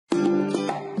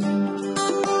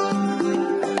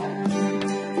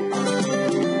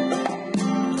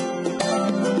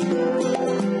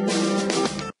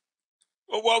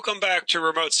to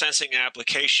remote sensing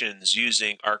applications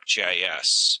using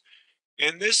ArcGIS.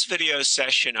 In this video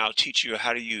session, I'll teach you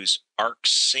how to use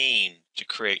Arcscene to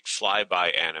create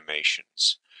flyby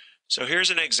animations. So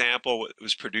here's an example that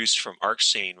was produced from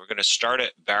Arcscene. We're going to start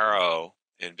at Barrow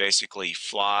and basically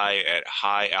fly at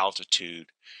high altitude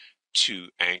to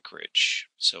Anchorage.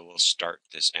 So we'll start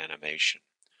this animation.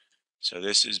 So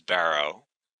this is Barrow.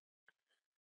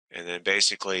 And then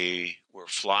basically we're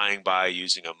flying by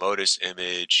using a MODIS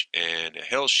image and a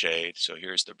hillshade. So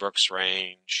here's the Brooks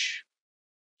Range.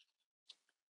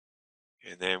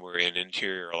 And then we're in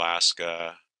interior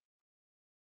Alaska.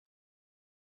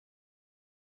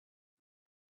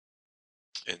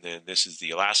 And then this is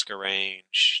the Alaska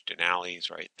Range. Denali's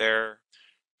right there.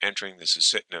 Entering the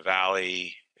Susitna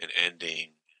Valley and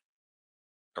ending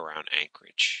around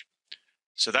Anchorage.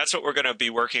 So that's what we're going to be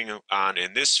working on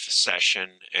in this session,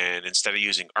 and instead of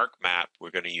using ArcMap, we're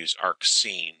going to use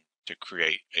Arcscene to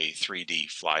create a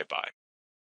 3D flyby.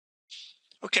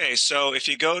 Okay, so if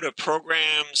you go to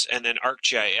Programs and then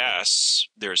ArcGIS,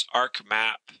 there's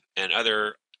ArcMap and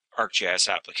other ArcGIS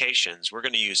applications. We're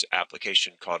going to use an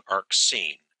application called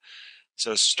Arcscene.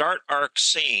 So start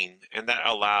Arcscene, and that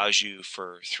allows you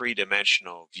for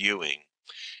three-dimensional viewing.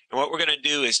 And what we're going to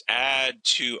do is add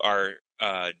to our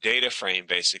data frame,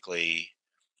 basically,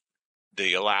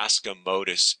 the Alaska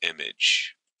MODIS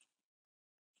image.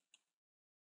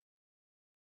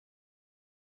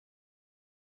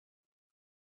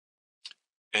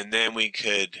 And then we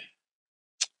could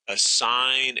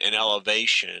assign an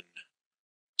elevation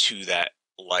to that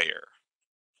layer.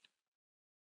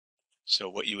 So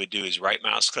what you would do is right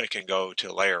mouse click and go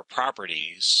to Layer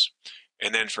Properties,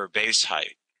 and then for base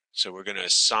height. So we're going to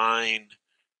assign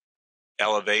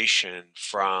elevation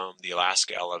from the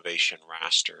Alaska elevation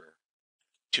raster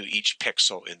to each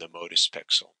pixel in the MODIS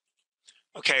pixel.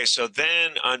 Okay, so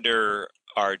then under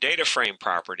our data frame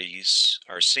properties,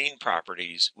 our scene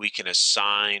properties, we can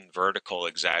assign vertical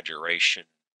exaggeration.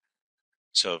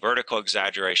 So vertical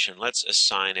exaggeration, let's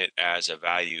assign it as a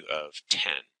value of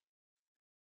 10.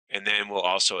 And then we'll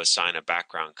also assign a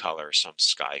background color, some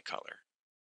sky color.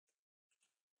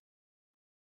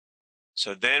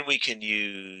 So then we can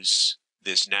use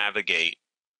this navigate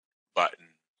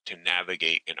button to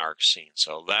navigate in Arcscene.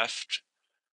 So left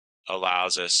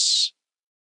allows us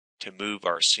to move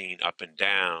our scene up and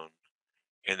down,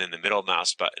 and then the middle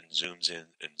mouse button zooms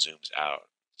in and zooms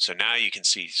out. So now you can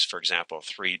see, for example,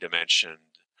 three-dimension.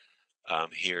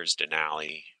 Here's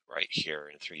Denali right here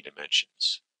in 3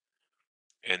 dimensions.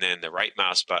 And then the right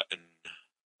mouse button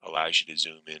allows you to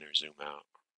zoom in or zoom out.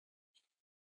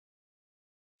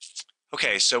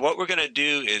 Okay, so what we're going to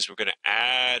do is we're going to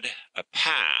add a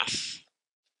path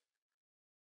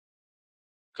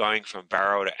going from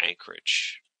Barrow to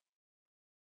Anchorage,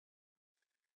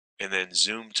 and then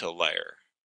zoom to layer.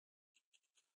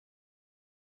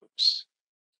 Oops.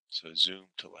 So zoom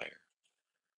to layer.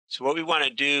 So what we want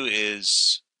to do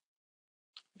is,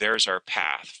 there's our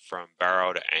path from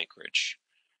Barrow to Anchorage.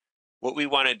 What we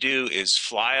want to do is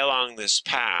fly along this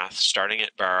path, starting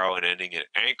at Barrow and ending at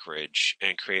Anchorage,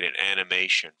 and create an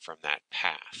animation from that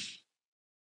path.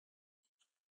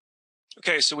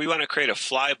 Okay, so we want to create a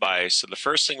flyby. So the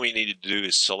first thing we need to do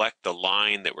is select the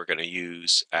line that we're going to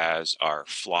use as our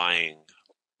flying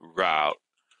route.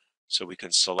 So we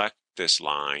can select this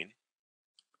line.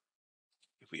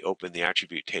 If we open the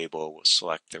attribute table, we'll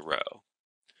select the row.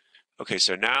 Okay,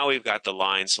 so now we've got the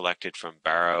line selected from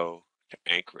Barrow to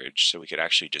Anchorage, so we could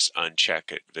actually just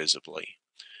uncheck it visibly.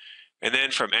 And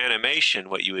then from animation,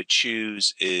 what you would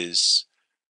choose is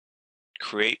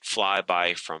create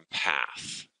flyby from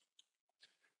path.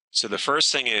 So the first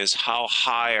thing is, how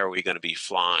high are we going to be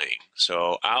flying?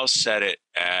 So I'll set it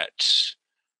at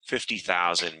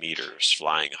 50,000 meters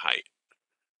flying height.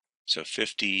 So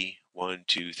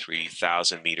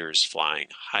 3,000 meters flying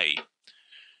height.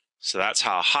 So that's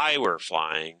how high we're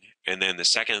flying. And then the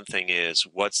second thing is,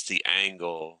 what's the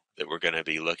angle that we're going to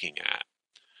be looking at?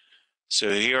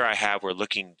 So here we're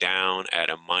looking down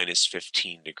at a minus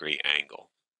 15 degree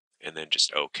angle, and then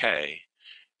just OK,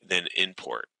 then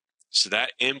import. So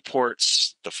that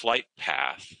imports the flight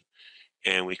path,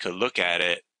 and we could look at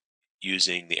it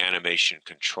using the animation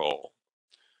control.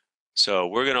 So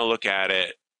we're going to look at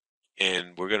it,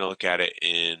 and we're going to look at it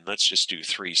in, let's just do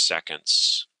 3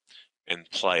 seconds and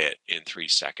play it in 3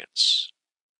 seconds.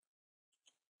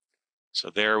 So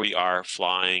there we are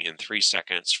flying in 3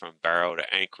 seconds from Barrow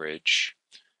to Anchorage.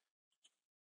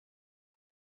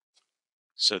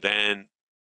 So then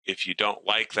if you don't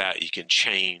like that, you can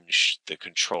change the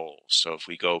controls. So if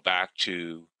we go back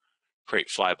to create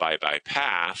flyby by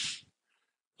path,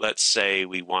 let's say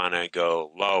we want to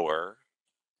go lower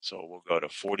So we'll go to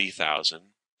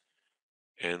 40,000.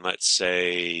 And let's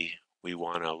say we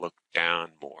want to look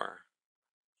down more.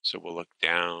 So we'll look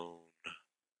down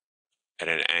at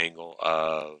an angle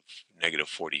of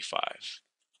 -45.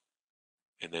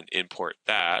 And then import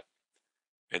that.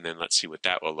 And then let's see what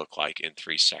that will look like in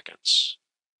 3 seconds.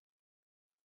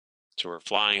 So we're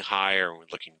flying higher and we're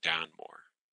looking down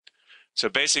more. So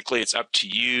basically it's up to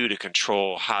you to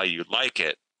control how you like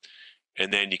it.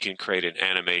 And then you can create an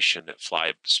animation that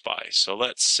flies by. So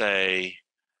let's say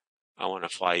I want to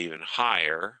fly even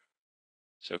higher.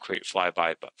 So create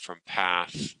flyby from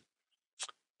path,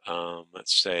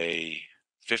 let's say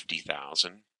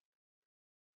 50,000.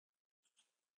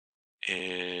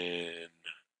 And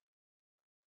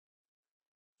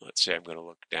let's say I'm going to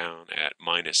look down at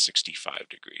 -65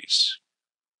 degrees.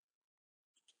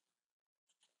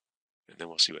 And then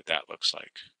we'll see what that looks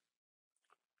like.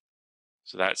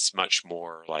 So that's much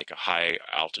more like a high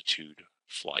altitude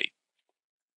flight.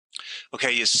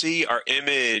 Okay, you see our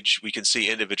image, we can see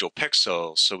individual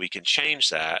pixels, so we can change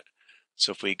that.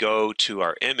 So if we go to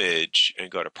our image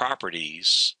and go to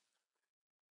properties,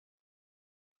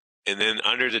 and then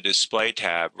under the display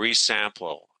tab,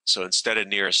 resample. So instead of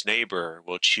nearest neighbor,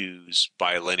 we'll choose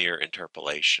bilinear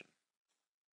interpolation.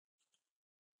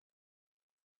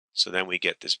 So then we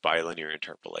get this bilinear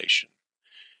interpolation.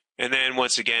 And then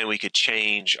once again, we could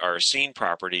change our scene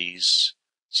properties.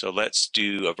 So let's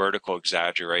do a vertical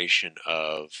exaggeration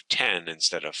of 10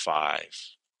 instead of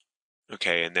 5.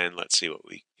 Okay, and then let's see what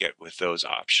we get with those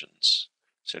options.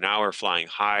 So now we're flying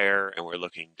higher and we're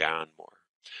looking down more.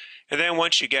 And then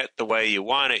once you get the way you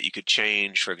want it, you could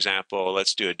change, for example,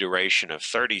 let's do a duration of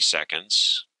 30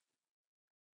 seconds.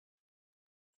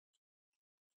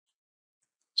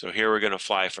 So here we're going to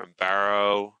fly from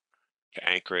Barrow to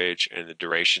Anchorage, and the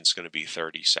duration is going to be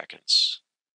 30 seconds.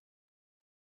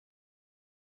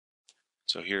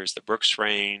 So here's the Brooks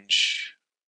Range,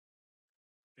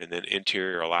 and then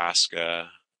interior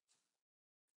Alaska.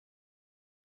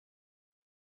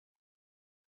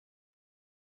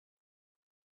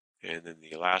 And then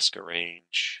the Alaska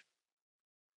Range.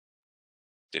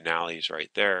 Denali's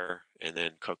right there, and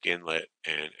then Cook Inlet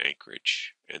and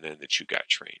Anchorage, and then the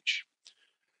Chugach Range.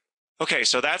 Okay,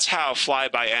 so that's how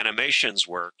flyby animations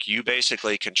work. You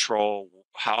basically control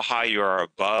how high you are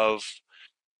above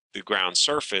the ground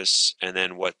surface and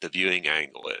then what the viewing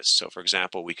angle is. So for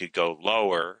example, we could go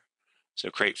lower,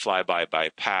 so create flyby by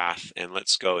path, and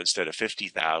let's go, instead of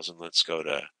 50,000, let's go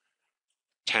to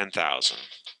 10,000.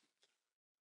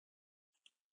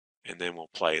 And then we'll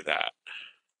play that.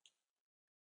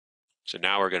 So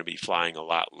now we're going to be flying a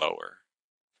lot lower.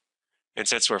 And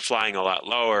since we're flying a lot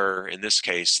lower, in this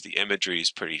case, the imagery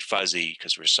is pretty fuzzy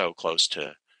because we're so close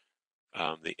to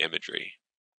the imagery.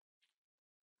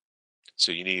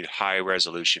 So you need high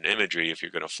resolution imagery if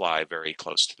you're going to fly very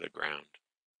close to the ground.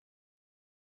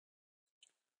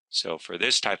 So for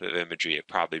this type of imagery, it'd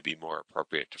probably be more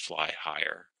appropriate to fly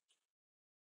higher.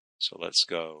 So let's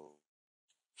go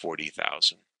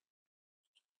 40,000.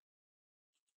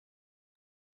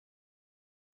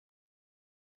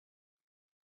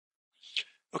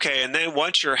 Okay, and then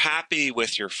once you're happy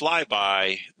with your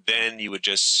flyby, then you would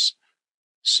just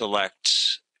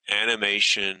select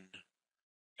animation,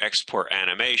 export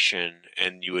animation,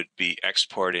 and you would be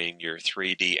exporting your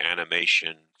 3D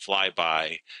animation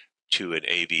flyby to an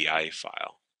AVI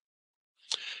file.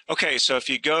 Okay, so if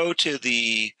you go to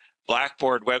the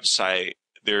Blackboard website,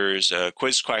 there's a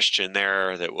quiz question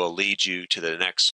there that will lead you to the next